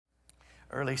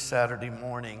early Saturday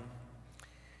morning,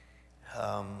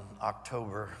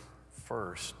 October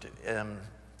 1st.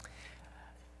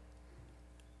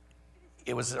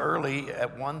 It was early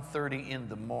at 1:30 in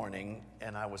the morning,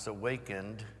 and I was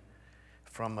awakened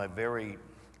from a very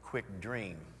quick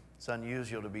dream. It's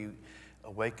unusual to be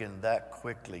awakened that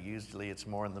quickly. Usually it's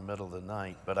more in the middle of the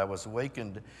night, but I was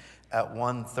awakened at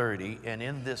 1:30, and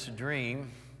in this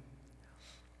dream,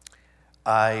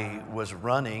 I was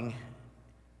running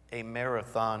a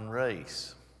marathon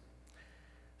race.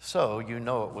 So you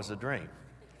know it was a dream.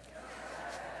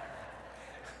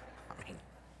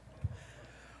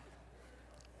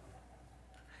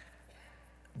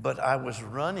 But I was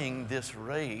running this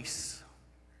race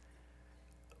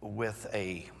with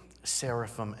a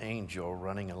Seraphim angel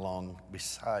running along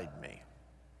beside me.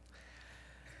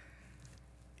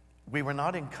 We were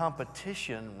not in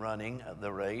competition running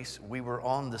the race. We were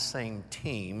on the same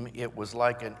team. It was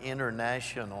like an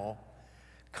international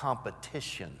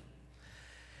competition.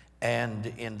 And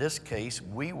in this case,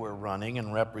 we were running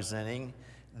and representing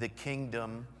the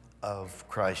kingdom of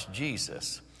Christ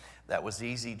Jesus. That was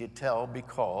easy to tell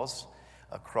because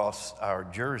across our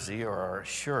jersey or our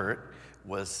shirt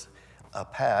was a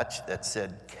patch that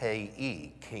said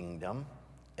KE, Kingdom,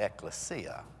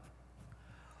 Ecclesia.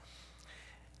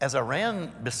 As I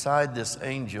ran beside this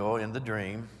angel in the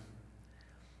dream,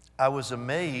 I was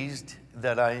amazed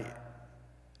that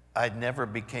I never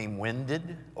became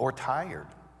winded or tired.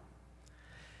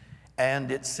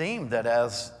 And it seemed that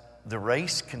as the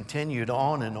race continued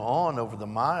on and on over the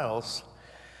miles,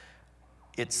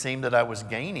 it seemed that I was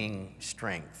gaining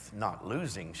strength, not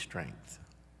losing strength.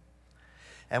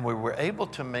 And we were able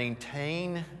to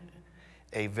maintain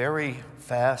a very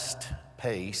fast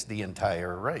pace the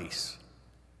entire race.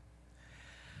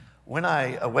 When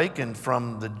I awakened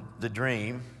from the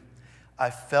dream, I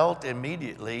felt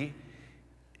immediately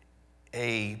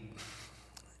a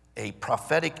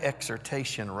prophetic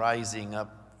exhortation rising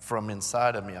up from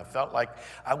inside of me. I felt like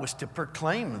I was to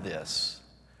proclaim this.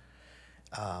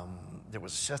 There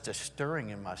was such a stirring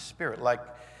in my spirit. Like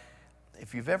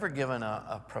if you've ever given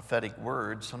a prophetic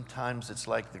word, sometimes it's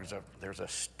like there's a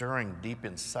stirring deep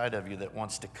inside of you that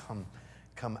wants to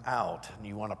come out, and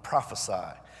you want to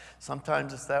prophesy.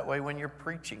 Sometimes it's that way when you're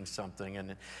preaching something,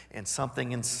 and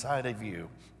something inside of you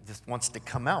just wants to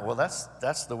come out. Well,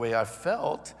 that's the way I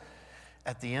felt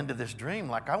at the end of this dream.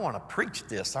 Like, I want to preach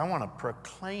this. I want to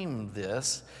proclaim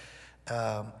this.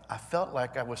 I felt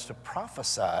like I was to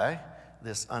prophesy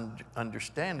this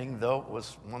understanding, though it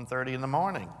was 1:30 in the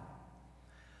morning.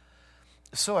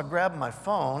 So I grabbed my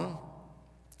phone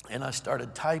and I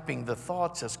started typing the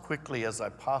thoughts as quickly as I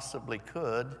possibly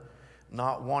could,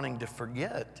 not wanting to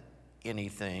forget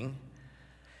anything.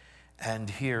 And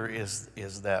here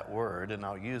is that word, and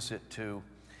I'll use it to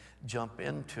jump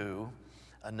into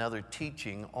another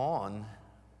teaching on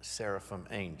Seraphim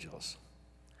angels.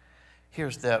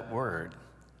 Here's that word.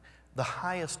 The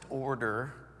highest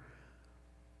order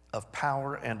of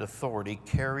power and authority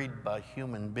carried by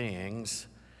human beings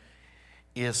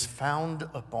is found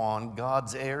upon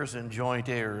God's heirs and joint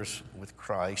heirs with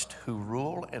Christ, who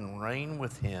rule and reign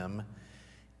with him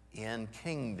in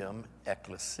kingdom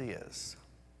ecclesias.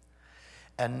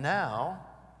 And now,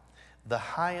 the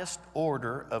highest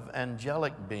order of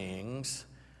angelic beings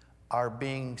are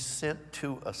being sent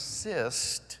to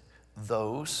assist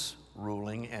those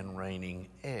ruling and reigning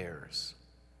heirs.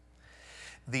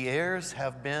 The heirs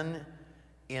have been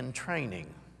in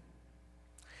training,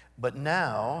 but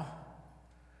now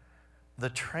the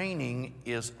training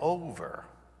is over,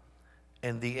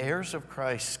 and the heirs of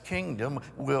Christ's kingdom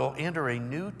will enter a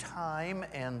new time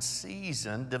and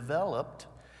season developed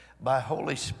by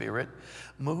Holy Spirit,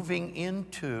 moving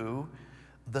into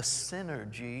the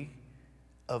synergy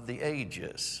of the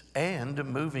ages and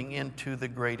moving into the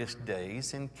greatest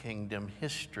days in kingdom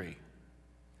history.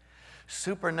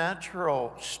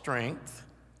 Supernatural strength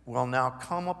will now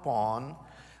come upon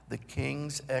the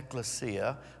king's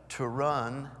ecclesia to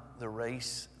run the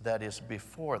race that is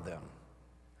before them.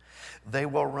 They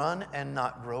will run and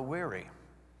not grow weary.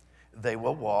 They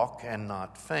will walk and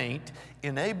not faint,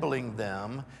 enabling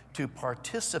them to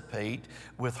participate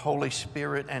with Holy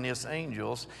Spirit and his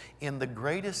angels in the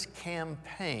greatest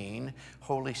campaign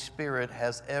Holy Spirit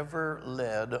has ever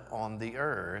led on the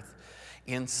earth,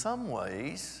 in some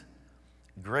ways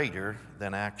greater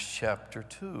than Acts chapter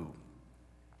 2.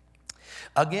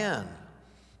 Again,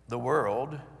 the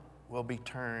world will be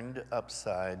turned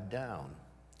upside down.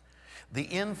 The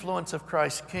influence of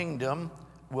Christ's kingdom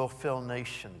will fill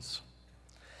nations,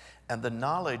 and the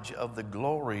knowledge of the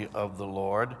glory of the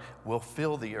Lord will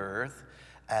fill the earth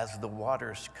as the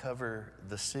waters cover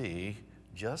the sea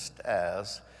just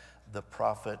as the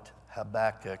prophet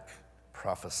Habakkuk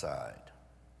prophesied.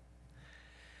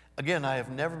 Again, I have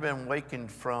never been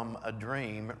wakened from a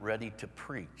dream ready to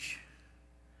preach,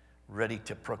 ready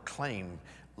to proclaim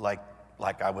like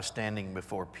I was standing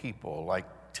before people, like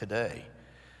today.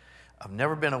 I've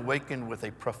never been awakened with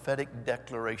a prophetic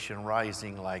declaration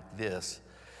rising like this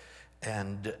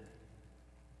and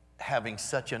having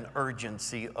such an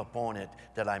urgency upon it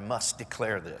that I must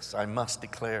declare this, I must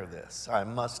declare this, I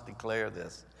must declare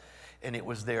this. And it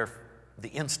was there the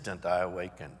instant I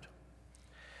awakened.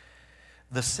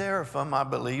 The Seraphim, I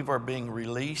believe, are being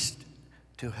released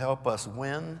to help us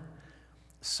win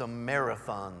some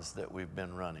marathons that we've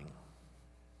been running.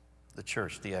 The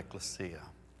church, the ecclesia.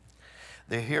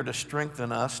 They're here to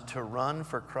strengthen us to run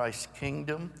for Christ's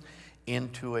kingdom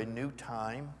into a new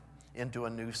time, into a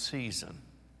new season.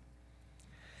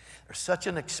 There's such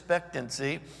an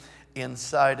expectancy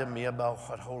inside of me about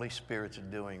what Holy Spirit's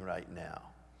doing right now.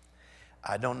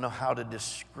 I don't know how to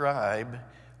describe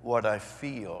what I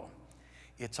feel.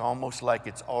 It's almost like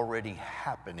it's already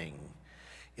happening.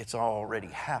 It's already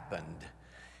happened.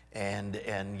 And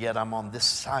yet I'm on this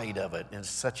side of it. And it's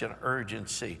such an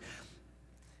urgency.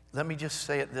 Let me just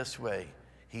say it this way.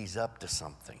 He's up to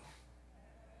something.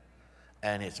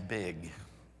 And it's big.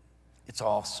 It's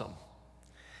awesome.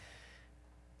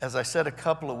 As I said a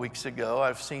couple of weeks ago,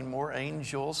 I've seen more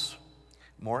angel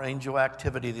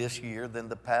activity this year than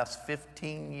the past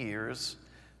 15 years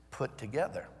put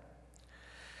together.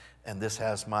 And this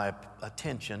has my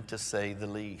attention, to say the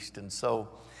least. And so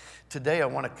today I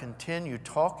want to continue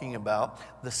talking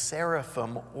about the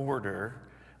Seraphim order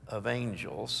of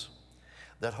angels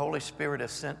that Holy Spirit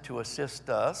has sent to assist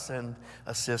us and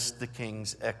assist the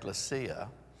King's ecclesia.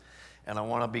 And I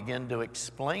want to begin to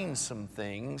explain some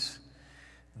things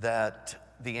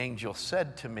that the angel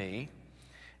said to me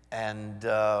and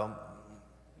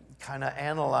kind of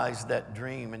analyze that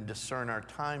dream and discern our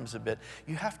times a bit.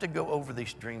 You have to go over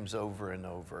these dreams over and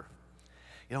over.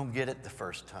 You don't get it the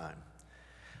first time.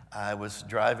 I was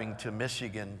driving to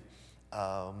Michigan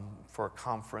for a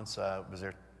conference. I was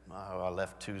there. I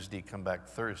left Tuesday, come back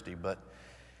Thursday, but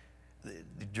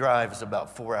the drive is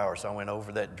about 4 hours. I went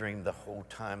over that dream the whole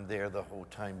time there, the whole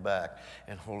time back,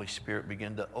 and Holy Spirit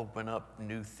began to open up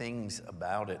new things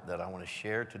about it that I want to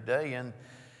share today and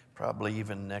probably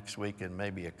even next week and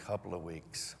maybe a couple of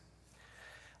weeks.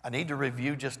 I need to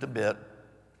review just a bit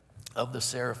of the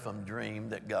Seraphim dream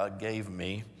that God gave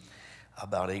me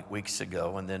about 8 weeks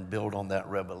ago and then build on that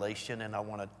revelation. And I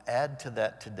want to add to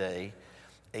that today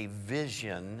a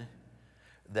vision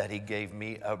that he gave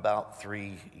me about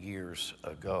 3 years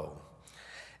ago.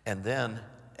 And then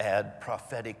add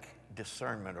prophetic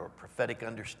discernment or prophetic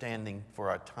understanding for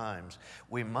our times.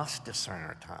 We must discern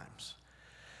our times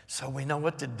so we know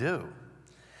what to do,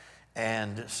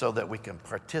 and so that we can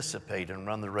participate and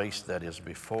run the race that is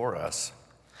before us.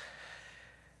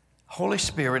 Holy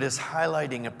Spirit is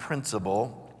highlighting a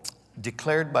principle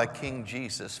declared by King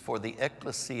Jesus for the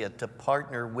ecclesia to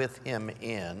partner with him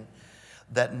in,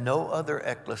 that no other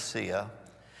ecclesia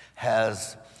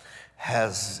has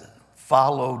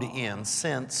followed in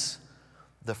since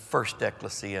the first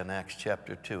ecclesia in Acts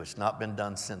chapter 2. It's not been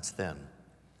done since then.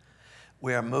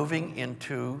 We are moving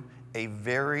into a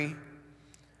very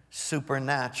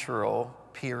supernatural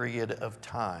period of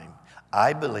time.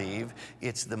 I believe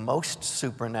it's the most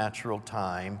supernatural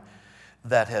time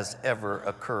that has ever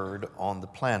occurred on the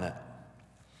planet.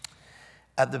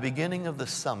 At the beginning of the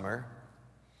summer,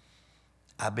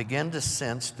 I began to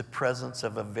sense the presence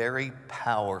of a very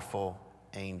powerful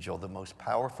angel, the most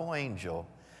powerful angel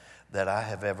that I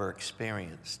have ever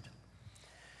experienced.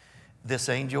 This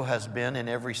angel has been in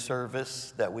every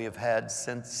service that we have had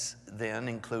since then,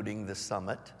 including the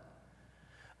summit,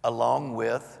 along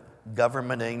with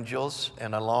government angels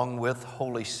and along with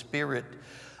Holy Spirit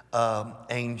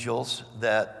angels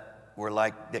that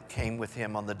came with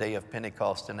him on the day of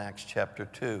Pentecost in Acts chapter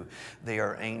 2. They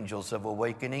are angels of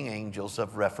awakening, angels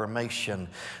of reformation.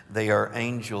 They are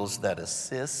angels that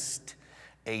assist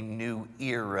a new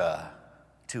era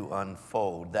to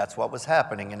unfold. That's what was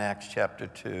happening in Acts chapter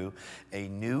 2. A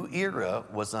new era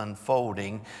was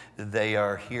unfolding. They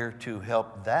are here to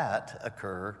help that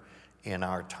occur in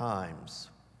our times.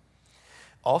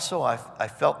 Also, I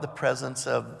felt the presence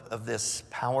of this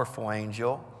powerful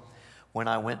angel when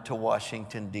I went to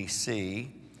Washington,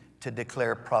 D.C. to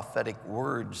declare prophetic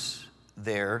words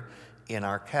there in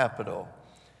our capital.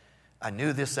 I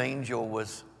knew this angel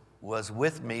was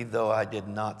with me, though I did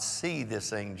not see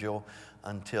this angel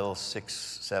until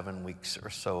 6-7 weeks or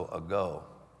so ago.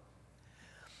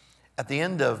 At the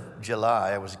end of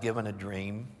July, I was given a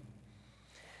dream,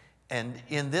 And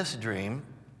in this dream,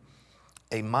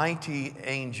 a mighty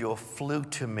angel flew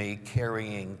to me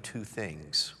carrying two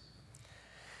things.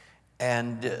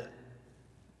 And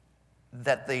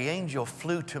that the angel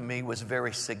flew to me was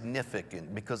very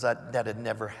significant because that had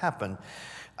never happened.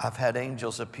 I've had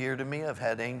angels appear to me. I've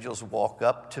had angels walk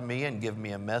up to me and give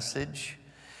me a message.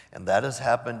 And that has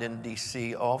happened in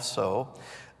D.C. also.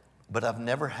 But I've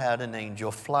never had an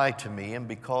angel fly to me. And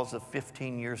because of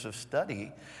 15 years of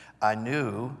study, I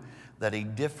knew that a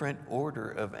different order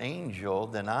of angel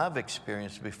than I've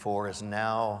experienced before is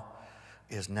now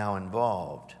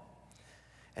involved.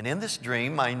 And in this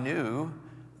dream, I knew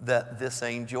that this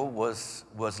angel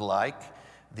was like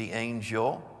the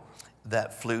angel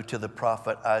that flew to the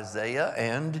prophet Isaiah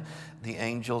and the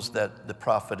angels that the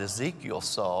prophet Ezekiel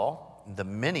saw, the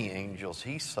many angels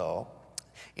he saw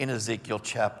in Ezekiel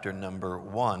chapter number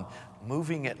 1,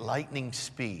 moving at lightning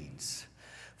speeds,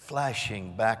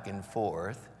 flashing back and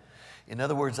forth. In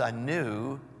other words, I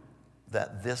knew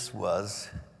that this was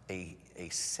a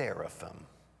seraphim.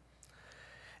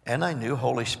 And I knew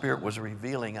Holy Spirit was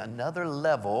revealing another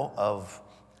level of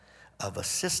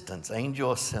assistance,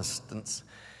 angel assistance,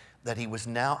 that he was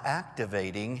now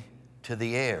activating to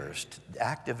the heirs,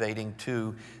 activating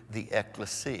to the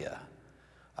ecclesia.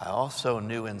 I also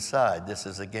knew inside this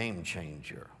is a game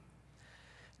changer.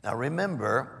 Now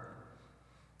remember,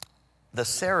 the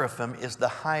seraphim is the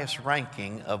highest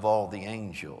ranking of all the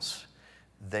angels.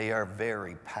 They are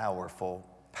very powerful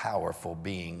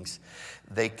beings.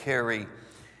 They carry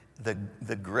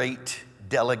the great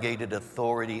delegated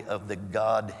authority of the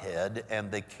Godhead, and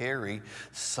they carry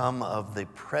some of the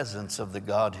presence of the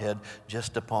Godhead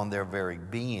just upon their very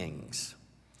beings.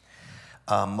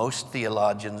 Most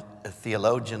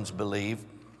theologians believe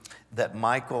that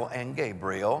Michael and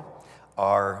Gabriel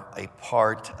are a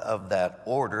part of that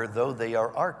order, though they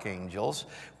are archangels,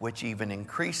 which even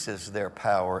increases their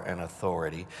power and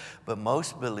authority. But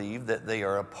most believe that they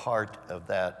are a part of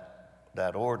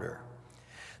that order.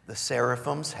 The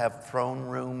seraphims have throne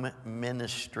room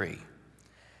ministry.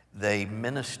 They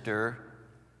minister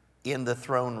in the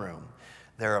throne room.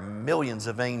 There are millions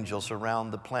of angels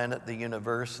around the planet, the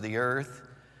universe, the earth,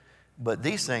 but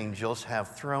these angels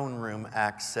have throne room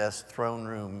access, throne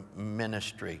room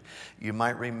ministry. You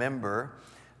might remember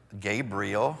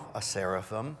Gabriel, a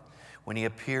seraphim, when he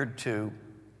appeared to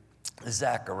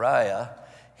Zechariah,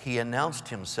 he announced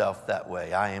himself that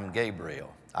way. I am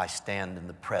Gabriel. I stand in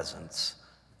the presence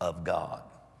of God.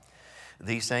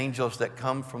 These angels that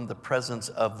come from the presence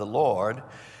of the Lord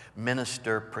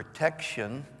minister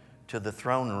protection to the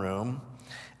throne room,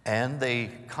 and they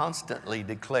constantly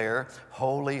declare,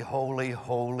 holy, holy,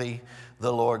 holy,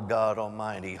 the Lord God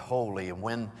Almighty, holy. And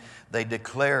when they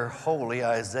declare holy,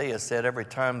 Isaiah said every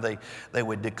time they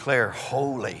would declare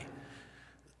holy,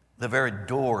 the very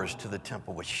doors to the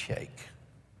temple would shake.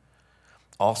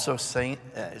 Also,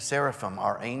 seraphim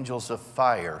are angels of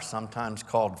fire, sometimes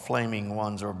called flaming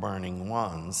ones or burning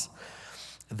ones,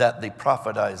 that the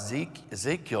prophet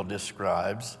Ezekiel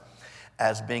describes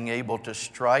as being able to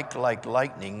strike like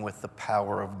lightning with the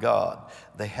power of God.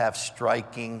 They have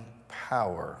striking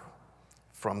power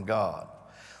from God.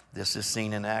 This is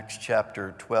seen in Acts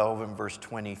chapter 12 and verse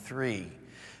 23.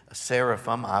 A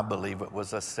seraphim, I believe it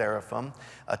was a seraphim,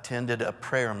 attended a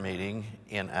prayer meeting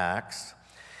in Acts.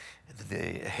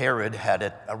 Herod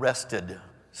had arrested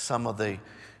some of the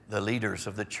leaders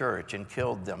of the church and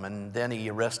killed them. And then he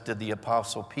arrested the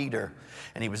apostle Peter,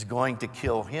 and he was going to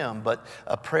kill him. But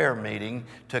a prayer meeting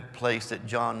took place at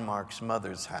John Mark's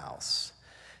mother's house,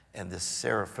 and this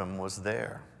seraphim was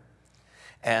there.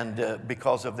 And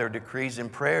because of their decrees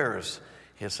and prayers,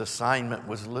 his assignment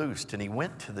was loosed, and he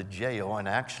went to the jail and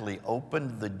actually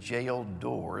opened the jail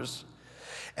doors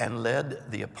and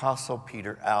led the apostle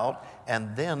Peter out,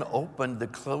 and then opened the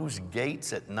closed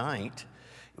gates at night.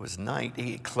 It was night.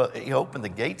 He opened the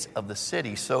gates of the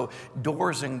city. So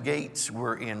doors and gates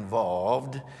were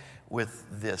involved with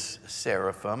this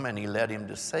seraphim, and he led him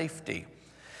to safety.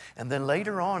 And then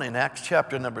later on in Acts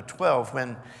chapter number 12,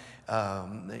 when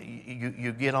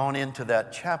you get on into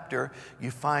that chapter, you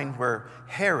find where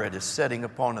Herod is sitting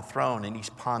upon a throne and he's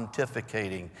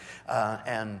pontificating.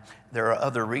 And there are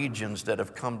other regions that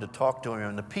have come to talk to him,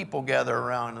 and the people gather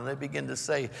around and they begin to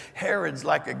say, Herod's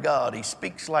like a god, he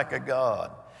speaks like a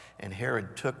god. And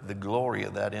Herod took the glory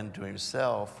of that into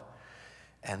himself.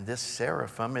 And this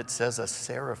seraphim, it says a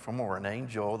seraphim or an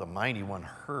angel, the mighty one,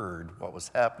 heard what was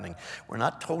happening. We're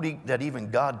not told that even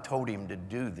God told him to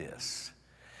do this,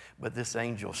 but this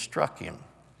angel struck him.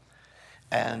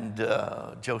 And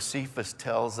Josephus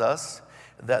tells us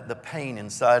that the pain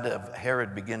inside of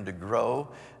Herod began to grow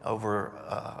over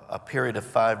a period of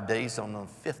 5 days. On the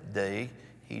 5th day,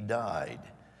 he died.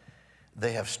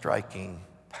 They have striking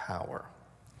power.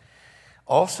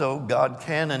 Also, God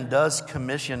can and does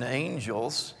commission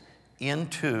angels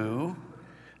into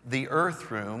the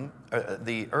earth realm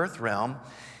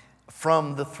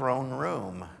from the throne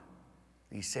room.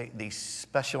 These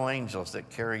special angels that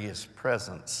carry his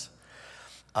presence.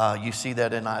 You see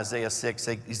that in Isaiah 6,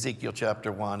 Ezekiel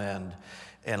chapter 1,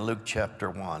 and Luke chapter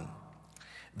 1.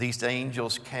 These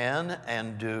angels can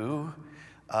and do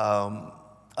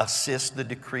assist the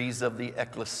decrees of the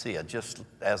ecclesia, just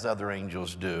as other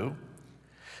angels do.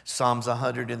 Psalms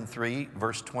 103,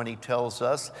 verse 20 tells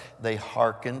us they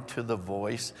hearken to the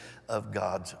voice of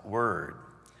God's word.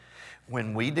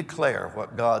 When we declare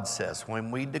what God says,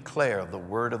 when we declare the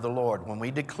word of the Lord, when we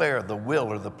declare the will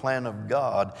or the plan of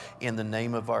God in the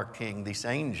name of our King, these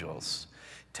angels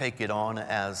take it on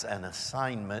as an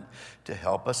assignment to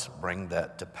help us bring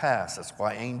that to pass. That's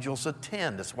why angels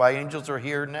attend. That's why angels are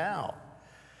here now.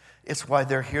 It's why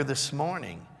they're here this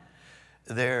morning.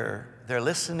 They're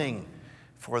listening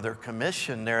for their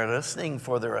commission. They're listening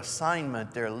for their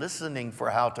assignment. They're listening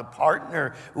for how to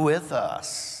partner with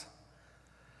us.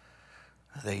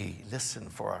 They listen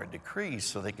for our decrees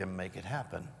so they can make it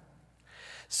happen.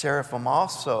 Seraphim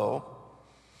also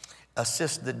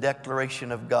assist the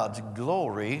declaration of God's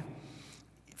glory,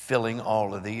 filling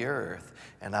all of the earth.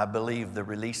 And I believe the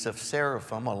release of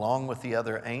seraphim, along with the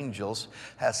other angels,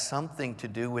 has something to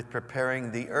do with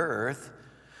preparing the earth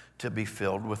to be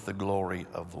filled with the glory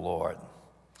of the Lord.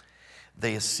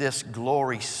 They assist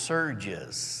glory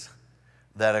surges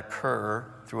that occur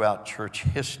throughout church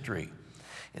history.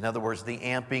 In other words, the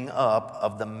amping up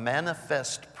of the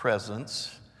manifest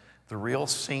presence, the real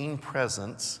seen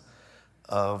presence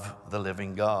of the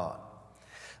living God.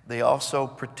 They also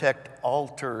protect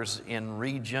altars in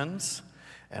regions,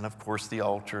 and of course the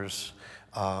altars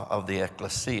of the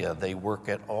ecclesia. They work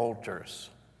at altars.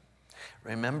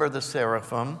 Remember, the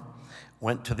seraphim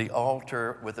went to the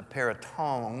altar with a pair of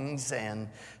tongs and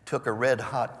took a red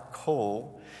hot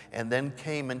coal and then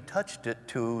came and touched it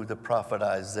to the prophet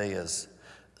Isaiah's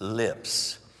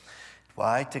lips.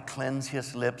 Why? To cleanse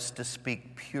his lips, to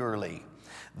speak purely.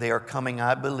 They are coming,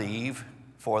 I believe,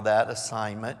 for that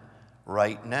assignment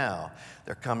right now.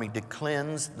 They're coming to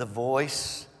cleanse the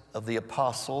voice of the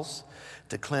apostles,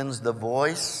 to cleanse the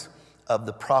voice of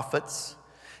the prophets,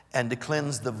 and to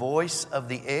cleanse the voice of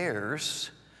the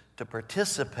heirs to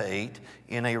participate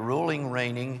in a ruling,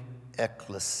 reigning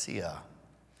ecclesia.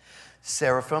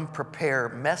 Seraphim prepare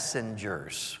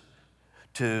messengers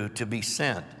to be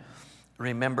sent.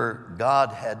 Remember,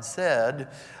 God had said,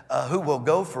 who will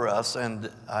go for us?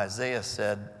 And Isaiah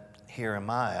said, here am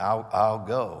I, I'll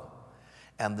go.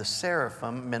 And the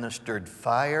seraphim ministered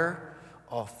fire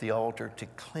off the altar to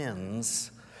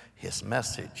cleanse his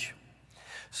message.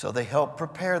 So they help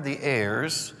prepare the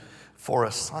heirs for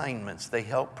assignments. They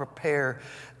help prepare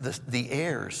the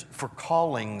heirs for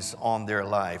callings on their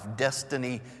life,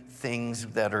 destiny things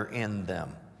that are in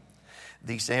them.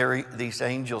 These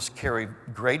angels carry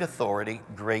great authority,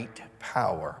 great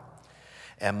power.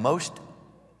 And most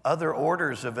other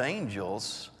orders of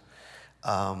angels,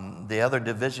 the other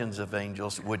divisions of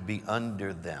angels, would be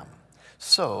under them.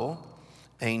 So,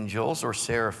 angels or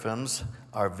seraphims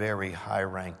are very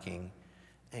high-ranking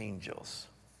angels.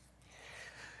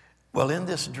 Well, in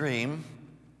this dream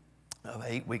of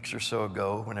 8 weeks or so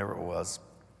ago, whenever it was,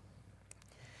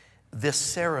 this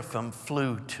seraphim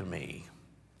flew to me.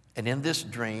 And in this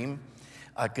dream,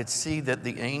 I could see that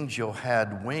the angel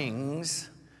had wings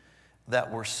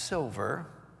that were silver,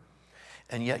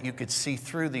 and yet you could see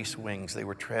through these wings. They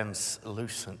were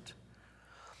translucent.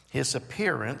 His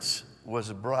appearance was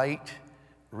a bright,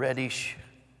 reddish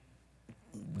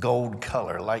gold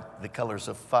color, like the colors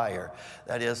of fire.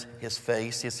 That is, his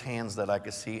face, his hands that I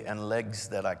could see, and legs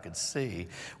that I could see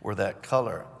were that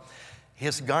color.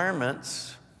 His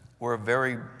garments were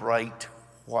very bright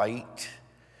white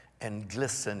and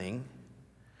glistening.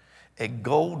 A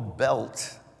gold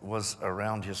belt was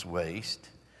around his waist,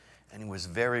 and he was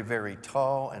very, very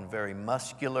tall and very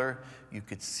muscular. You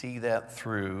could see that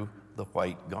through the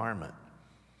white garment.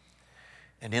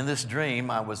 And in this dream,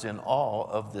 I was in awe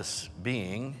of this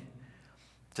being.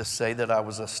 To say that I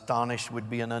was astonished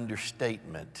would be an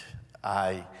understatement.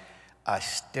 I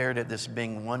stared at this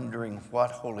being, wondering what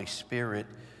Holy Spirit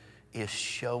is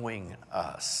showing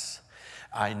us.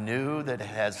 I knew that it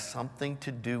had something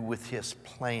to do with his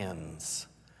plans.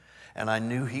 And I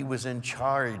knew he was in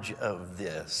charge of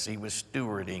this. He was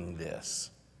stewarding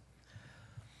this.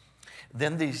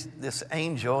 Then this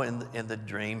angel in the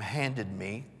dream handed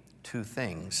me two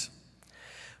things.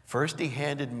 First, he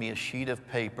handed me a sheet of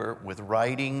paper with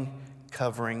writing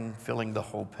covering, filling the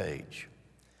whole page.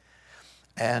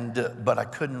 But I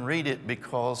couldn't read it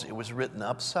because it was written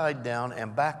upside down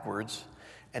and backwards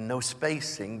and no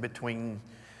spacing between,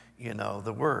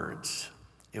 the words.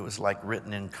 It was like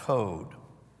written in code.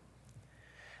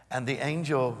 And the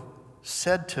angel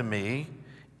said to me,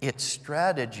 it's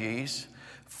strategies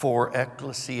for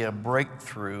ecclesia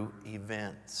breakthrough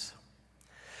events.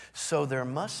 So there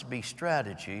must be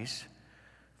strategies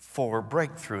for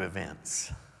breakthrough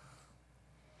events.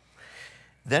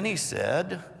 Then he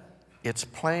said, it's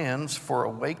plans for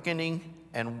awakening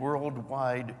and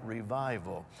worldwide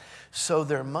revival. So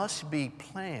there must be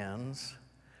plans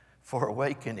for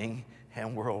awakening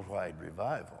and worldwide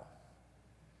revival.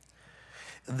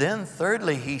 Then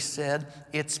thirdly, he said,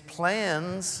 it's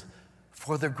plans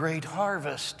for the great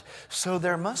harvest. So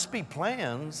there must be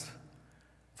plans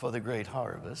for the great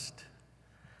harvest.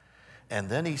 And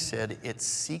then he said, it's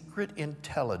secret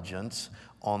intelligence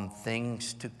on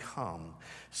things to come.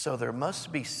 So there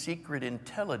must be secret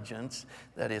intelligence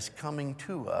that is coming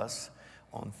to us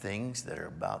on things that are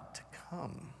about to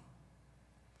come.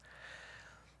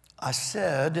 I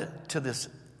said to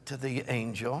the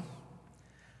angel,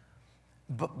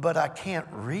 but I can't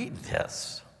read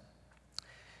this.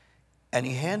 And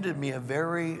he handed me a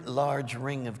very large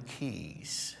ring of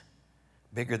keys,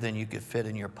 bigger than you could fit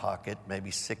in your pocket,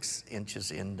 maybe 6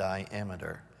 inches in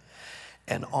diameter.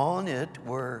 And on it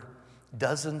were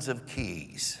dozens of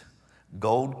keys,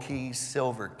 gold keys,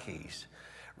 silver keys,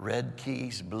 red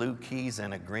keys, blue keys,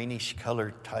 and a greenish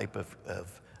colored type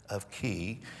of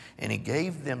key. And he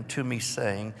gave them to me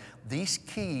saying, these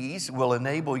keys will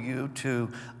enable you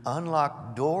to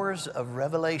unlock doors of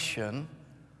revelation,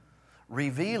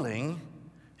 revealing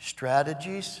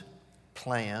strategies,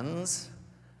 plans,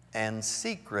 and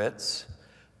secrets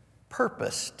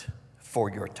purposed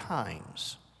for your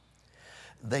times.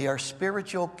 They are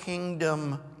spiritual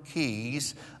kingdom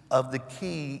keys of the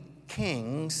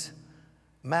king's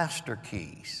master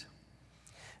keys.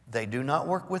 They do not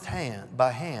work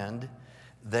by hand.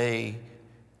 They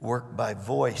work by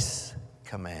voice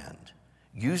command.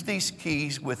 Use these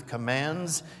keys with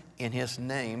commands in his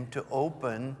name to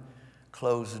open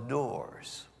closed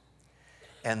doors.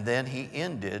 And then he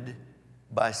ended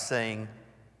by saying,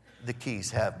 the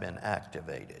keys have been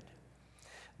activated.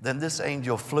 Then this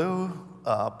angel flew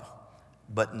up,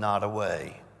 but not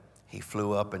away. He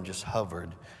flew up and just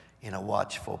hovered in a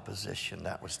watchful position.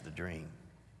 That was the dream.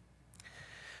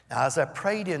 Now, as I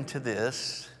prayed into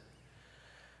this,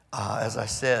 as I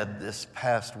said this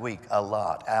past week, a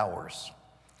lot, hours,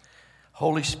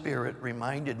 Holy Spirit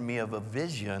reminded me of a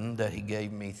vision that he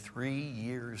gave me 3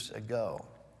 years ago.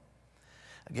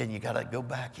 Again, you got to go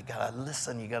back, you got to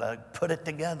listen, you got to put it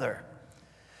together.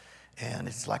 And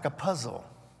it's like a puzzle.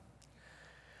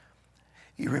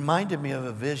 He reminded me of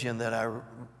a vision that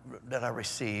I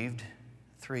received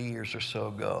 3 years or so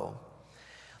ago.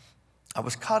 I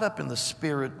was caught up in the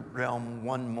spirit realm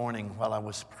one morning while I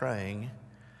was praying,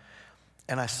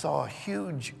 and I saw a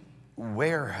huge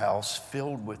warehouse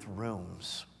filled with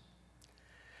rooms.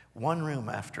 One room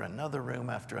after another room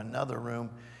after another room,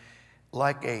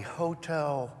 like a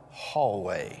hotel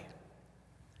hallway,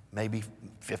 maybe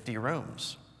 50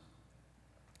 rooms.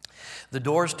 The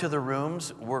doors to the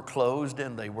rooms were closed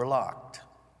and they were locked.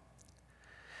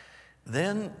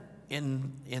 Then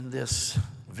in this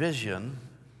vision,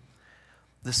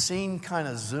 the scene kind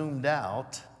of zoomed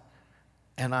out,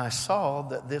 and I saw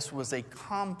that this was a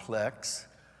complex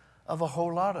of a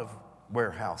whole lot of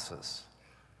warehouses.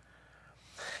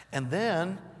 And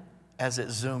then, as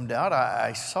it zoomed out,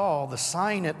 I saw the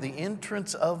sign at the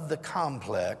entrance of the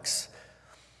complex.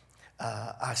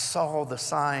 I saw the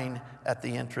sign at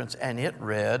the entrance, and it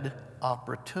read,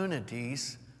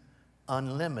 Opportunities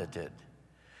Unlimited.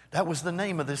 That was the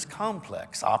name of this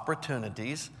complex,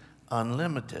 Opportunities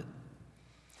Unlimited.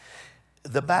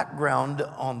 The background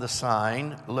on the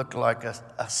sign looked like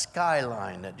a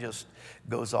skyline that just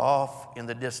goes off in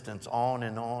the distance, on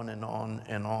and on and on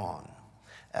and on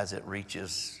as it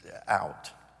reaches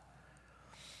out.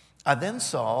 I then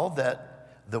saw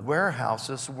that the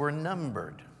warehouses were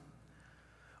numbered.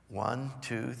 1,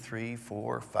 2, 3,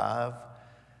 4, 5,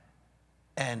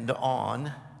 and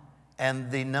on.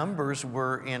 And the numbers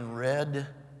were in red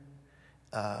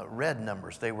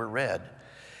numbers. They were red.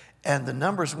 And the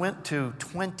numbers went to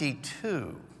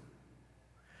 22.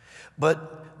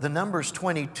 But the numbers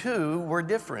 22 were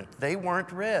different. They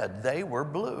weren't red. They were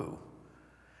blue,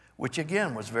 which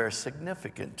again was very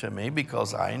significant to me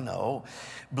because I know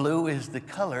blue is the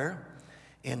color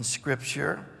in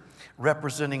Scripture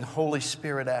representing Holy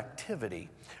Spirit activity,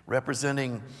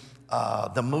 representing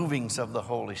the movings of the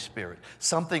Holy Spirit,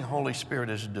 something Holy Spirit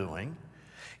is doing.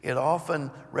 It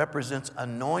often represents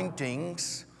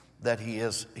anointings that he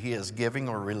is giving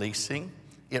or releasing.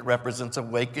 It represents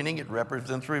awakening. It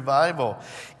represents revival.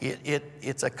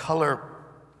 It's a color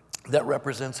that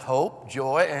represents hope,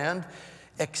 joy, and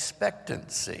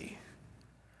expectancy.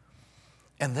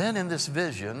 And then in this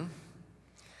vision,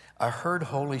 I heard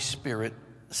Holy Spirit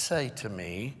say to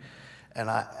me,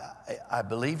 and I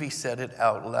believe he said it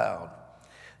out loud.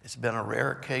 It's been a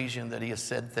rare occasion that he has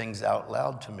said things out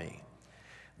loud to me.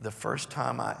 The first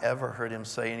time I ever heard him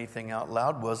say anything out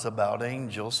loud was about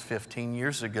angels 15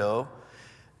 years ago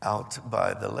out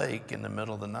by the lake in the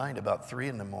middle of the night, about 3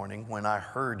 in the morning, when I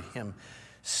heard him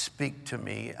speak to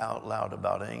me out loud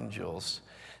about angels,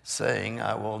 saying,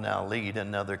 I will now lead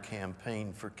another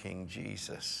campaign for King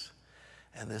Jesus.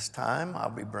 And this time I'll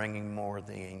be bringing more of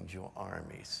the angel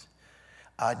armies.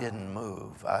 I didn't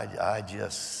move. I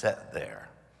just sat there.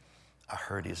 I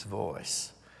heard his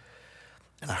voice.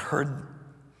 And I heard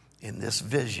in this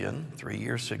vision 3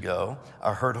 years ago,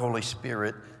 I heard Holy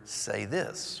Spirit say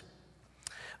this.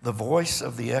 The voice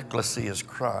of the ecclesia's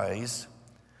cries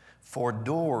for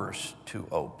doors to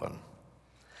open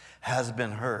has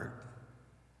been heard.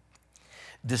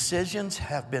 Decisions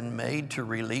have been made to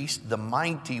release the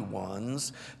mighty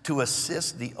ones to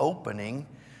assist the opening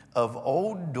of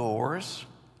old doors,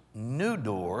 new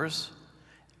doors,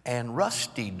 and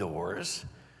rusty doors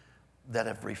that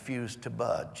have refused to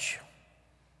budge.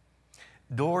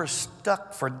 Doors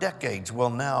stuck for decades will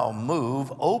now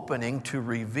move, opening to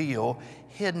reveal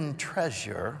hidden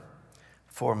treasure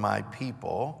for my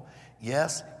people.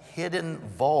 Yes, hidden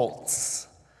vaults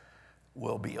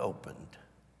will be opened.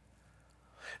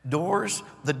 Doors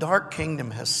the dark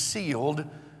kingdom has sealed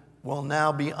will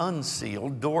now be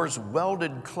unsealed. Doors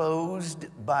welded closed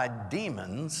by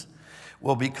demons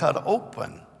will be cut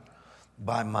open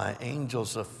by my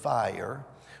angels of fire,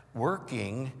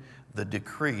 working the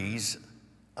decrees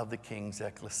of the King's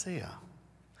ecclesia.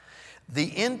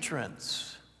 The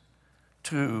entrance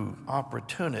to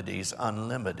opportunities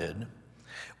unlimited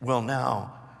will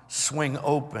now swing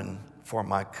open for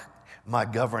my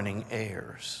governing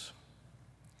heirs.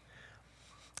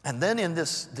 And then in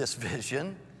this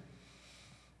vision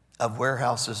of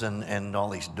warehouses and all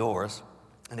these doors,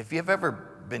 and if you've ever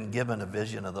been given a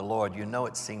vision of the Lord, you know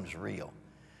it seems real.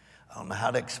 I don't know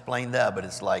how to explain that, but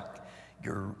it's like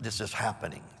this is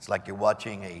happening. It's like you're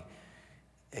watching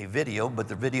a video, but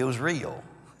the video is real,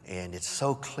 and it's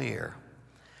so clear.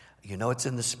 You know it's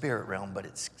in the spirit realm, but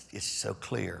it's so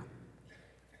clear.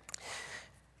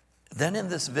 Then in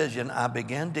this vision, I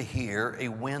began to hear a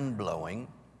wind blowing.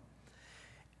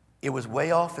 It was way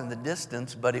off in the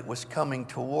distance, but it was coming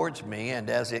towards me,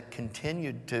 and as it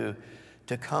continued to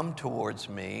come towards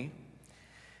me,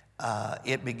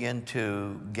 it began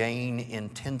to gain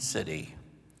intensity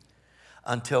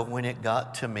until when it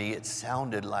got to me, it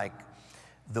sounded like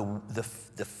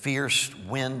the fierce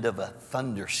wind of a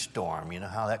thunderstorm. You know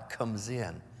how that comes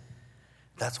in?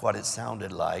 That's what it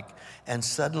sounded like. And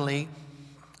suddenly,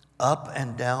 up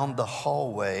and down the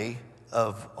hallway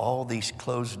of all these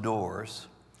closed doors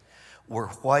were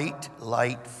white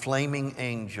light flaming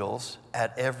angels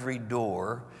at every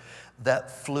door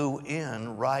that flew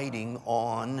in riding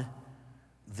on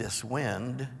this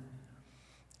wind.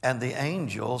 And the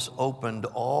angels opened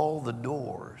all the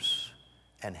doors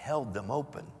and held them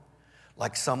open,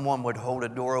 like someone would hold a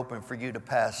door open for you to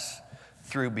pass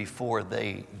through before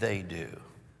they do.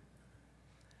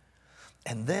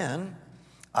 And then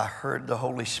I heard the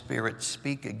Holy Spirit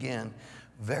speak again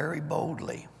very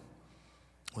boldly.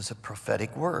 It was a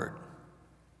prophetic word.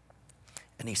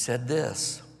 And he said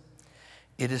this,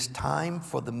 it is time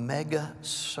for the mega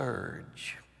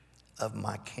surge of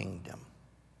my kingdom.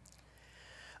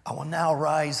 I will now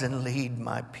rise and lead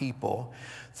my people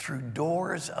through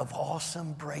doors of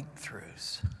awesome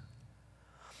breakthroughs.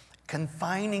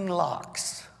 Confining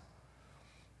locks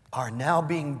are now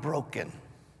being broken.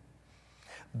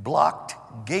 Blocked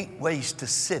gateways to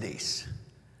cities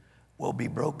will be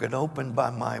broken open by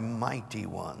my mighty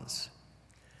ones.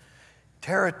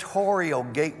 Territorial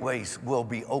gateways will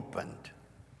be opened.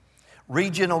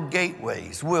 Regional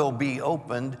gateways will be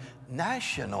opened.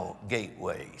 National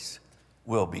gateways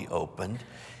will be opened.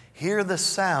 Hear the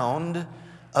sound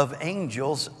of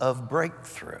angels of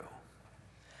breakthrough.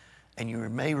 And you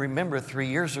may remember 3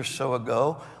 years or so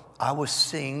ago, I was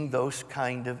seeing those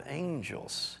kind of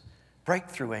angels,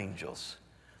 breakthrough angels.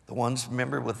 The ones,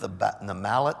 remember, with the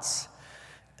mallets,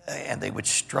 and they would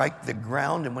strike the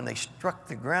ground, and when they struck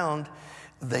the ground,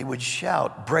 they would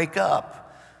shout, break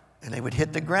up, And they would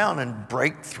hit the ground and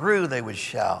break through, they would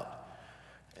shout.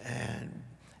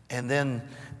 And then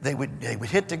they would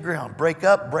hit the ground, break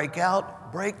up, break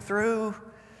out, break through.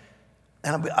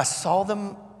 And I saw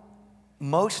them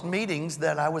most meetings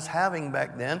that I was having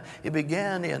back then. It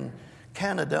began in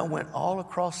Canada, went all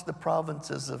across the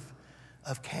provinces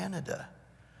of Canada,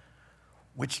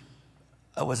 which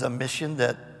was a mission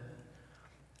that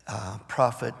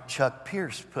Prophet Chuck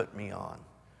Pierce put me on.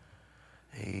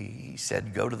 He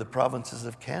said, go to the provinces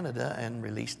of Canada and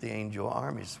release the angel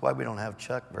armies. That's why we don't have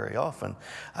Chuck very often.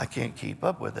 I can't keep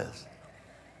up with this.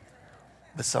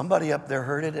 But somebody up there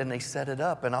heard it and they set it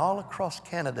up. And all across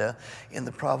Canada in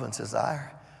the provinces,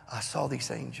 I saw these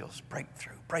angels break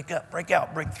through, break up, break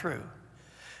out, break through.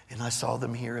 And I saw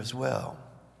them here as well.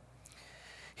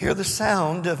 Hear the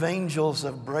sound of angels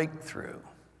of breakthrough.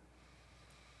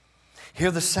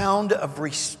 Hear the sound of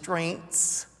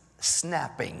restraints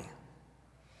snapping.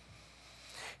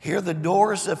 Hear the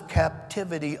doors of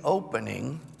captivity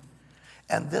opening.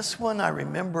 And this one, I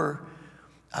remember,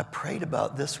 I prayed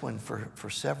about this one for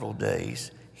several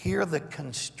days. Hear the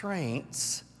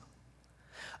constraints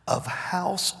of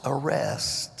house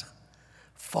arrest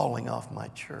falling off my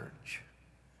church.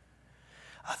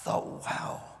 I thought,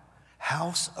 wow,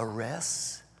 house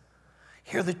arrests?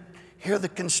 Hear the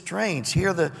constraints.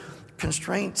 Hear the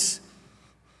constraints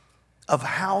of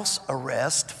house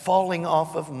arrest falling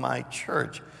off of my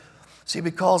church. See,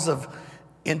 because of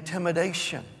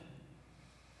intimidation,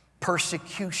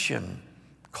 persecution,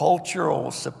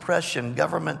 cultural suppression,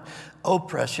 government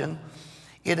oppression,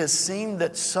 it has seemed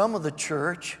that some of the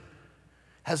church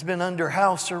has been under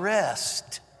house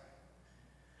arrest.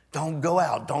 Don't go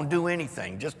out, don't do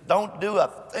anything, just don't do a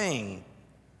thing.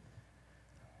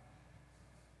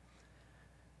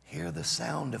 Hear the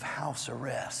sound of house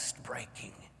arrest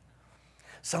breaking.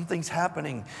 Something's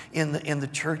happening in the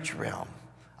church realm.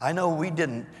 I know we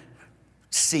didn't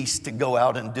cease to go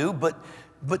out and do, but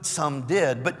some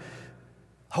did. But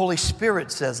Holy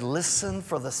Spirit says, listen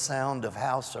for the sound of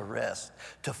house arrest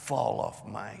to fall off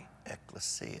my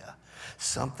ecclesia.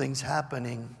 Something's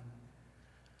happening,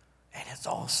 and it's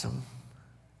awesome.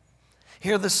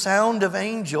 Hear the sound of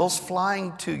angels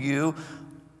flying to you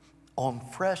on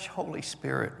fresh Holy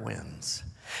Spirit winds.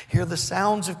 Hear the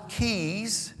sounds of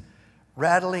keys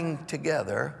rattling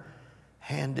together,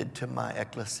 handed to my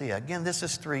ecclesia. Again, this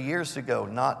is 3 years ago,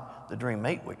 not the dream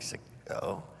 8 weeks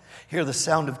ago. Hear the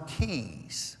sound of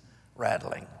keys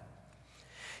rattling.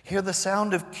 Hear the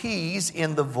sound of keys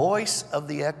in the voice of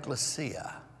the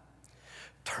ecclesia,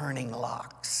 turning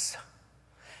locks,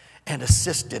 and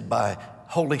assisted by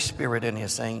Holy Spirit and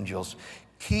His angels.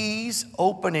 Keys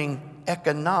opening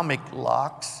economic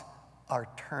locks are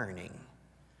turning.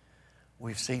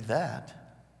 We've seen that.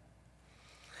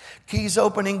 Keys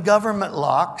opening government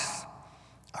locks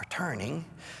are turning.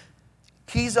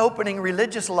 Keys opening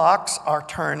religious locks are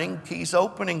turning. Keys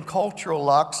opening cultural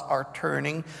locks are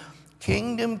turning.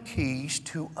 Kingdom keys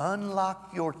to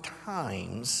unlock your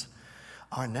times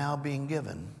are now being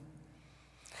given.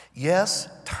 Yes,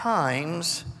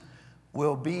 times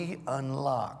will be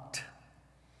unlocked.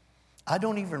 I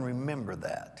don't even remember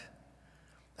that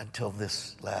until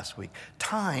this last week.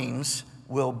 Times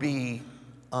will be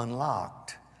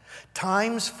unlocked.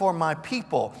 Times for my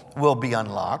people will be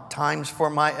unlocked. Times for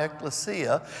my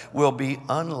ecclesia will be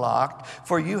unlocked.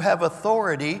 For you have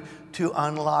authority to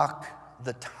unlock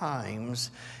the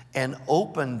times and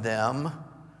open them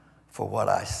for what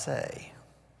I say.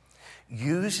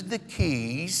 Use the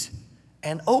keys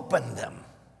and open them.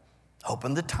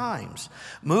 Open the times.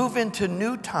 Move into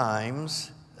new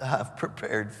times I've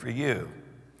prepared for you.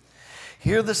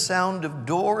 Hear the sound of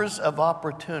doors of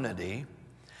opportunity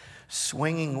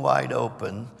swinging wide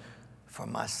open for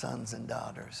my sons and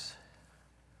daughters.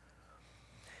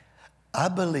 I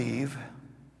believe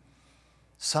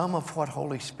some of what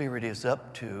Holy Spirit is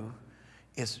up to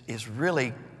is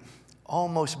really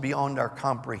almost beyond our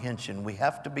comprehension. We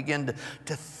have to begin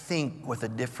to think with a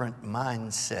different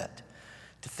mindset,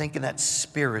 to think in that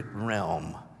spirit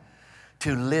realm,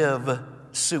 to live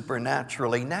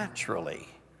supernaturally, naturally.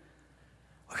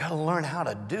 We've got to learn how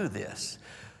to do this.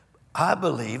 I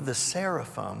believe the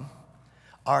Seraphim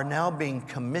are now being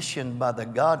commissioned by the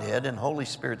Godhead and Holy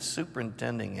Spirit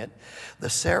superintending it. The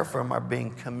Seraphim are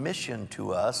being commissioned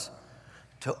to us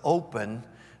to open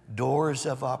doors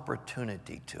of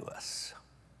opportunity to us.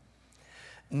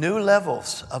 New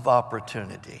levels of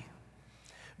opportunity.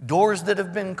 Doors that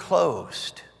have been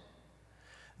closed.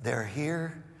 They're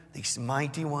here, these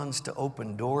mighty ones, to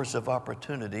open doors of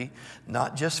opportunity,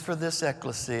 not just for this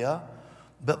ecclesia,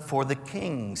 but for the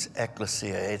King's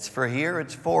ecclesia. It's for here,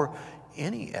 it's for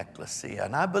any ecclesia.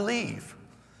 And I believe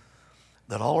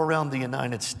that all around the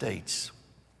United States,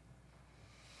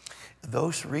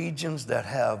 those regions that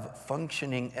have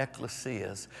functioning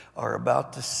ecclesias are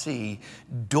about to see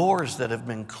doors that have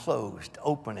been closed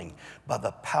opening by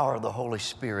the power of the Holy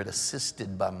Spirit,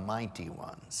 assisted by mighty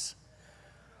ones.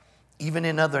 Even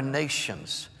in other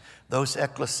nations, those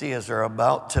ecclesias are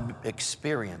about to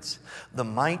experience the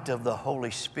might of the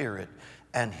Holy Spirit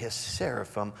and His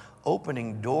seraphim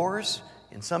opening doors,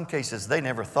 in some cases they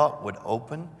never thought would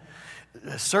open.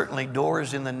 Certainly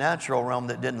doors in the natural realm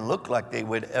that didn't look like they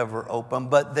would ever open,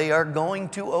 but they are going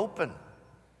to open.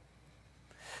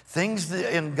 Things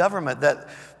in government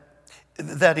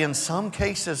that in some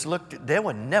cases they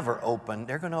would never open,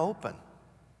 they're going to open.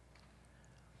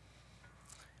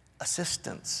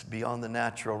 Assistance beyond the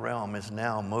natural realm is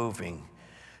now moving.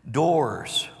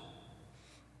 Doors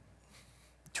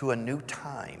to a new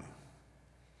time.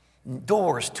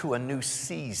 Doors to a new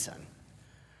season.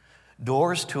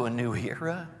 Doors to a new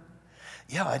era.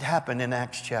 Yeah, it happened in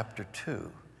Acts chapter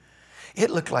 2. It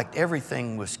looked like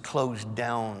everything was closed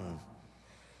down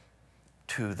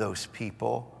to those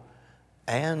people.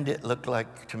 And it looked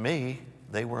like, to me,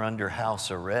 they were under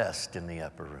house arrest in the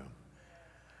upper room.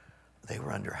 They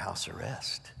were under house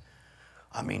arrest.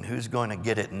 I mean, who's going to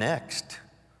get it next?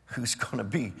 Who's going to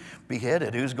be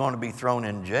beheaded? Who's going to be thrown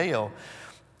in jail?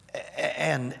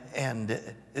 And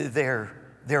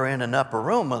they're in an upper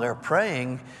room and they're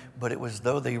praying, but it was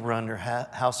though they were under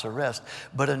house arrest.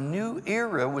 But a new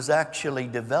era was actually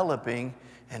developing,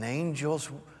 and angels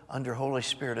under Holy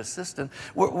Spirit assistance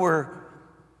were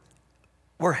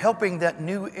helping that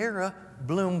new era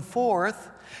bloom forth.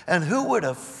 And who would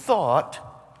have thought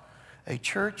a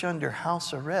church under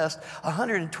house arrest,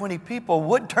 120 people,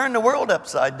 would turn the world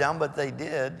upside down, but they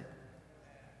did.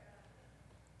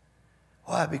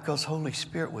 Why? Because Holy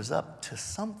Spirit was up to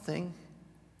something.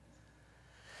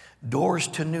 Doors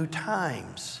to new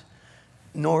times,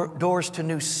 doors to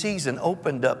new season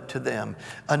opened up to them.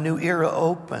 A new era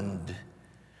opened.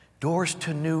 Doors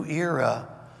to new era,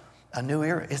 a new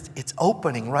era. It's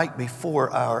opening right before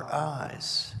our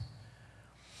eyes.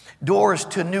 Doors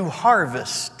to new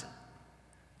harvest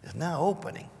is now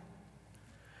opening.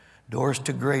 Doors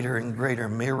to greater and greater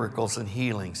miracles and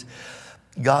healings.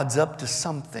 God's up to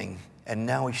something, and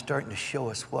now He's starting to show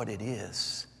us what it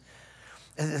is.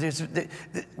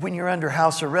 When you're under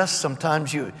house arrest,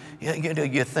 sometimes you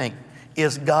think,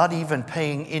 is God even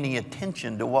paying any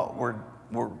attention to what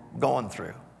we're going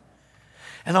through?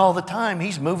 And all the time,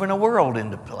 He's moving a world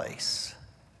into place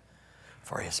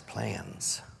for His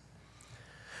plans.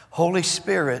 Holy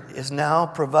Spirit is now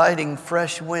providing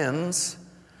fresh winds,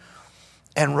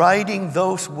 and riding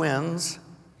those winds,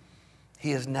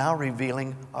 He is now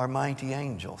revealing our mighty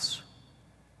angels.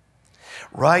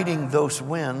 Riding those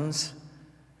winds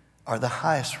are the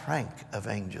highest rank of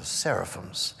angels,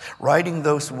 seraphims. Riding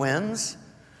those winds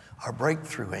are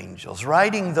breakthrough angels.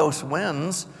 Riding those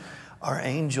winds are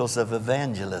angels of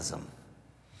evangelism.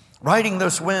 Riding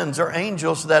those winds are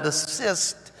angels that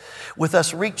assist with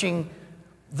us reaching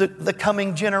the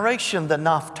coming generation, the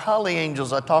Naphtali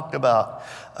angels I talked about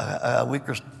a week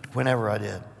or whenever I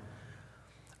did.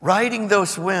 Riding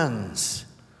those winds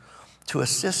to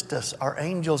assist us are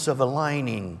angels of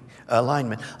alignment,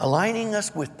 aligning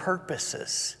us with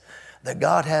purposes that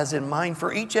God has in mind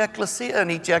for each ecclesia, and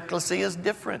each ecclesia is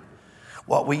different.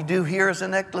 What we do here as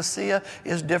an ecclesia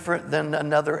is different than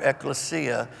another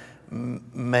ecclesia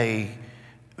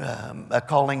a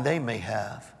calling they may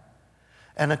have,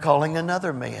 and a calling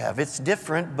another may have. It's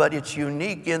different, but it's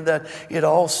unique in that it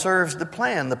all serves the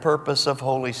plan, the purpose of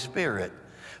Holy Spirit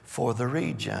for the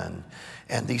region.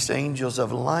 And these angels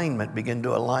of alignment begin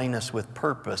to align us with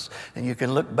purpose. And you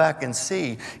can look back and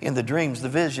see in the dreams, the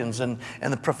visions, and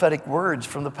the prophetic words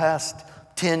from the past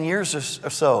 10 years or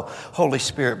so, Holy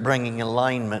Spirit bringing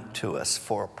alignment to us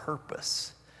for a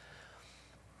purpose,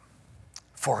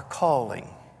 for a calling,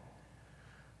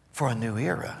 for a new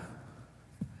era.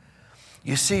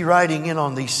 You see, riding in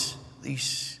on these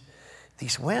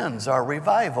winds are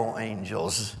revival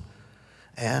angels.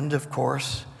 And of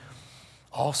course,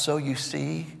 also you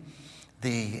see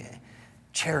the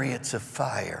chariots of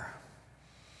fire,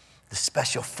 the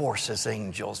special forces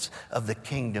angels of the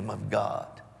kingdom of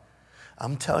God.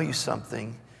 I'm telling you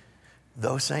something,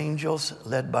 those angels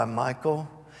led by Michael,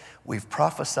 we've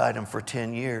prophesied them for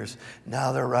 10 years.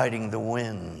 Now they're riding the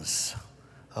winds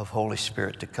of Holy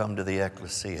Spirit to come to the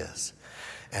ecclesias.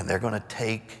 And they're going to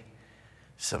take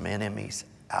some enemies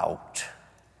out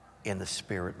in the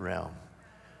spirit realm.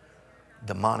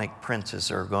 Demonic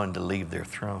princes are going to leave their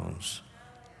thrones.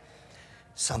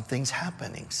 Something's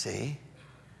happening, see?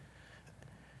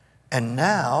 And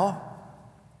now,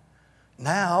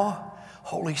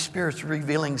 Holy Spirit's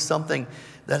revealing something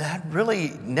that had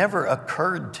really never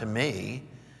occurred to me,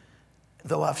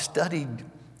 though I've studied,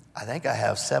 I think I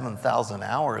have 7,000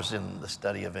 hours in the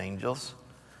study of angels,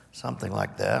 something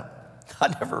like that. I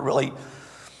never really,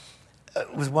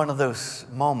 it was one of those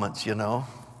moments, you know.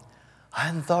 I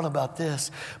hadn't thought about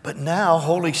this, but now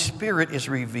Holy Spirit is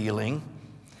revealing,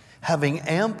 having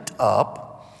amped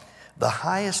up the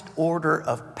highest order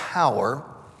of power,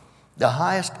 the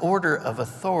highest order of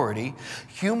authority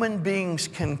human beings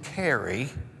can carry.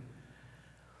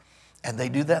 And they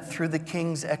do that through the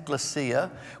king's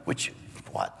ecclesia, which,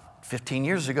 15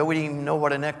 years ago, we didn't even know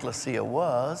what an ecclesia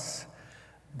was,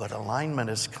 but alignment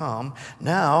has come.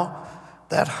 Now,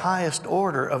 that highest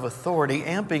order of authority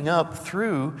amping up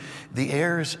through the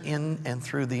heirs in and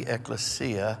through the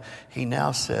ecclesia, he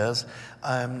now says,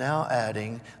 I am now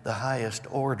adding the highest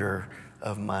order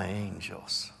of my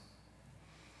angels.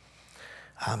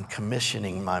 I'm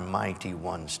commissioning my mighty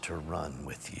ones to run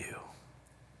with you.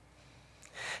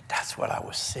 That's what I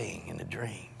was seeing in a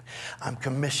dream. I'm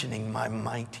commissioning my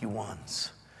mighty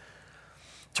ones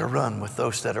to run with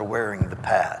those that are wearing the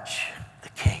patch, the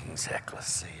king's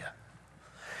ecclesia.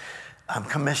 I'm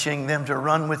commissioning them to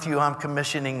run with you. I'm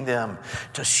commissioning them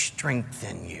to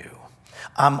strengthen you.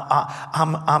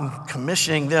 I'm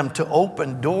commissioning them to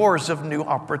open doors of new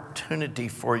opportunity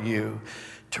for you,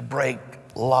 to break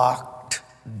locked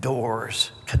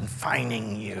doors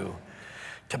confining you,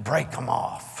 to break them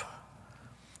off,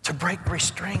 to break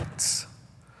restraints.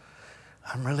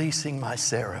 I'm releasing my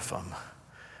seraphim,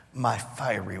 my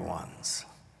fiery ones,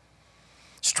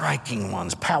 striking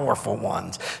ones, powerful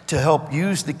ones, to help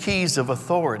use the keys of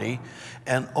authority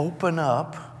and open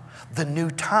up the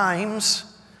new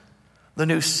times, the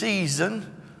new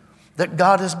season that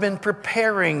God has been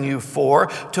preparing you for,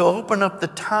 to open up the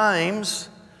times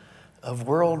of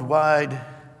worldwide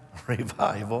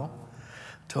revival,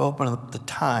 to open up the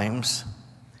times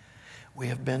we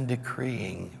have been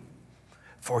decreeing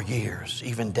for years,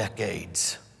 even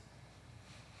decades.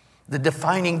 The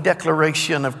defining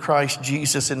declaration of Christ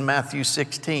Jesus in Matthew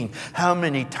 16. How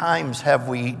many times have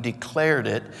we declared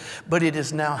it? But it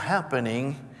is now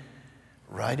happening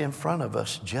right in front of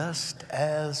us, just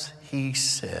as he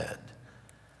said.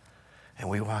 And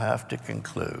we will have to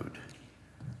conclude,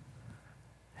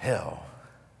 hell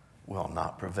will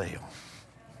not prevail.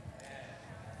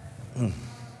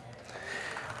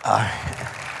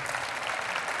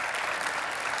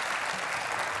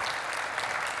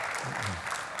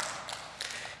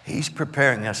 He's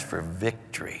preparing us for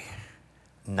victory,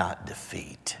 not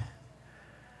defeat.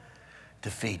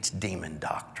 Defeat's demon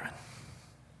doctrine.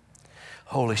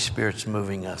 Holy Spirit's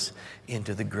moving us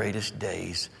into the greatest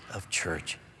days of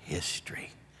church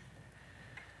history.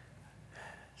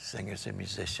 Singers and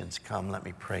musicians, come, let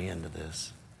me pray into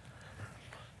this.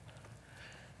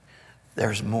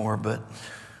 There's more, but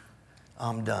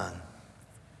I'm done.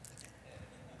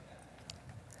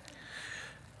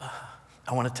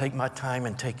 I want to take my time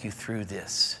and take you through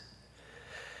this.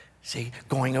 See,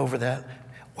 going over that,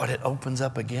 what it opens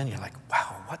up again, you're like,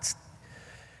 wow,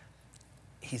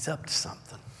 he's up to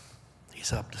something.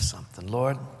 He's up to something.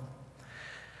 Lord,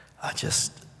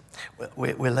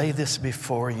 we lay this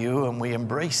before you and we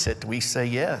embrace it. We say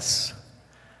yes.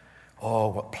 Oh,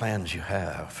 what plans you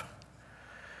have.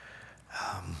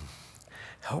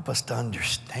 Help us to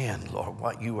understand, Lord,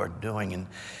 what you are doing,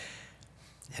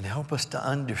 and help us to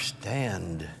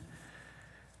understand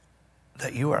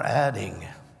that you are adding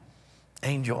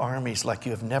angel armies like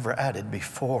you have never added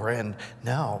before. And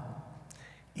now,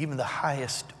 even the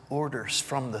highest orders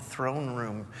from the throne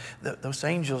room, those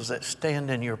angels that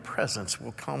stand in your presence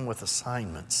will come with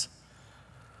assignments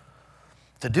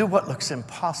to do what looks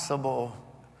impossible,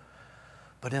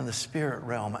 but in the spirit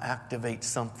realm, activate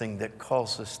something that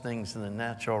causes things in the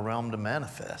natural realm to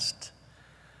manifest.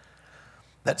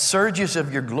 That surges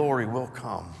of your glory will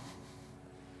come.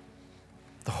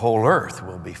 The whole earth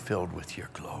will be filled with your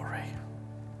glory.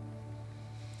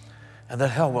 And that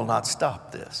hell will not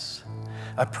stop this.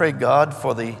 I pray, God,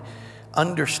 for the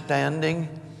understanding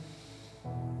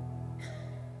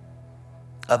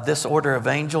of this order of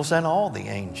angels, and all the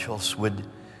angels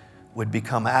would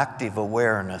become active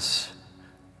awareness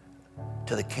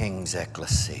to the king's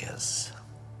ecclesias.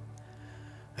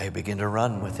 They begin to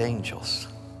run with angels.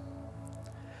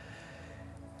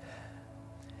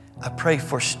 I pray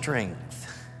for strength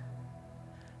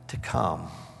to come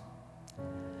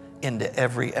into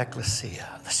every ecclesia,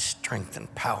 the strength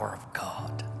and power of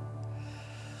God.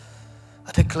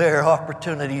 I declare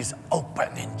opportunities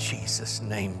open in Jesus'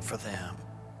 name for them.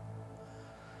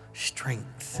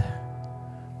 Strength,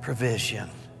 provision.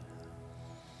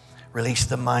 Release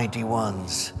the mighty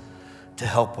ones to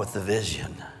help with the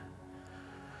vision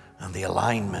and the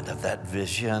alignment of that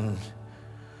vision.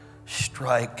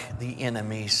 Strike the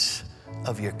enemies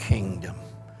of your kingdom,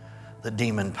 the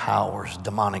demon powers,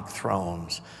 demonic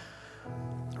thrones.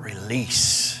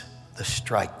 Release the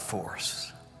strike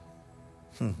force.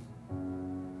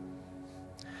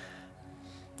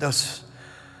 Those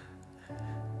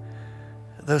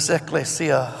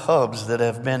ecclesia hubs that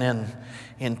have been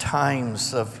in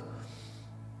times of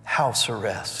house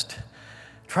arrest,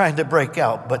 trying to break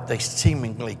out, but they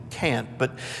seemingly can't,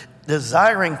 but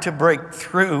desiring to break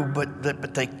through,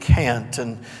 but they can't,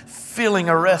 and feeling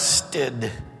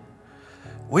arrested.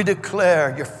 We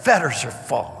declare your fetters are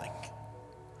falling.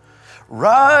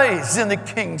 Rise in the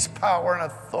King's power and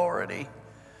authority.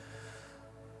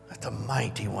 Let the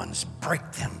mighty ones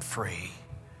break them free.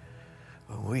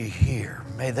 We hear,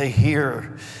 may they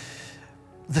hear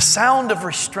the sound of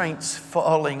restraints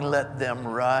falling. Let them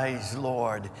rise,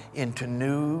 Lord, into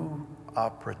new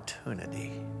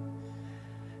opportunity.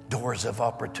 Doors of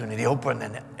opportunity open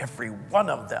in every one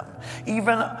of them.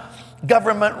 Even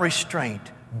government restraint,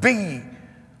 be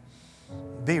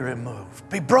removed,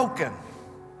 be broken.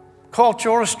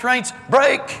 Cultural restraints,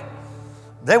 break.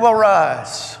 They will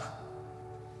rise.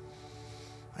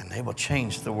 And they will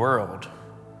change the world.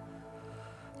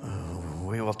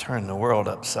 We will turn the world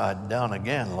upside down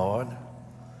again, Lord.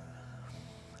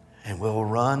 And we'll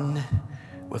run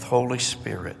with Holy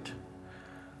Spirit.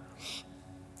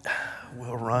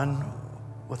 We'll run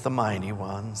with the mighty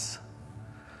ones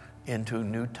into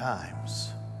new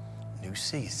times, new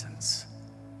seasons,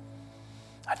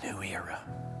 a new era.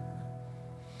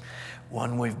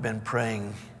 One we've been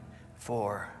praying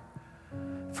for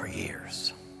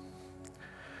years.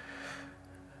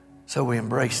 So we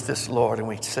embrace this, Lord, and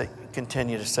we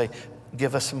continue to say,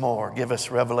 give us more, give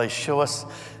us revelation,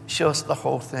 show us the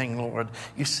whole thing, Lord.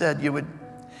 You said you would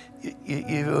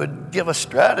give us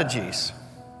strategies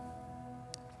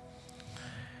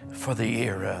for the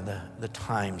era, the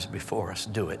times before us.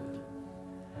 Do it.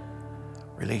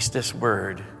 Release this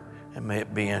word, and may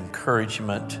it be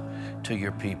encouragement to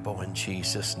your people in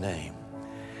Jesus' name.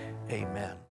 Amen.